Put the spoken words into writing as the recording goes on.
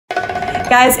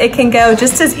Guys, it can go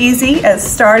just as easy as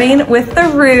starting with the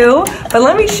roux, but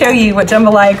let me show you what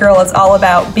Jambalaya Girl is all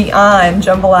about beyond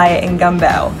Jambalaya and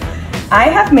Gumbo. I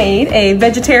have made a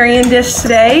vegetarian dish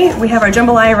today. We have our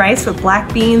jambalaya rice with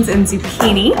black beans and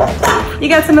zucchini. You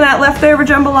got some of that leftover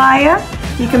jambalaya.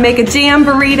 You can make a jam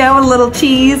burrito, a little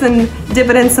cheese, and dip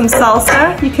it in some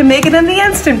salsa. You can make it in the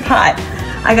Instant Pot.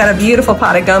 I got a beautiful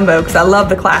pot of gumbo because I love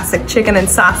the classic chicken and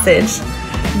sausage.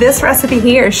 This recipe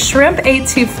here is shrimp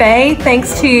etouffee,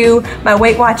 thanks to my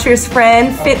Weight Watchers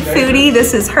friend, Fit Foodie.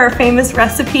 This is her famous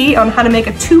recipe on how to make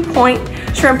a 2-point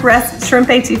shrimp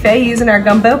etouffee using our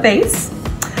gumbo base.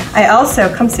 I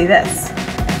also, come see this,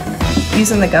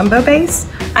 using the gumbo base,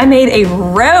 I made a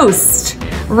roast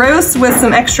with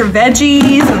some extra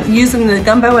veggies, using the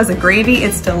gumbo as a gravy.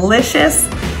 It's delicious.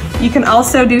 You can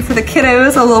also do for the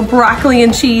kiddos a little broccoli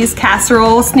and cheese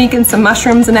casserole, sneak in some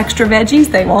mushrooms and extra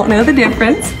veggies. They won't know the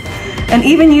difference. And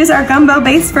even use our gumbo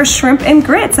base for shrimp and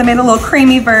grits. I made a little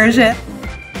creamy version.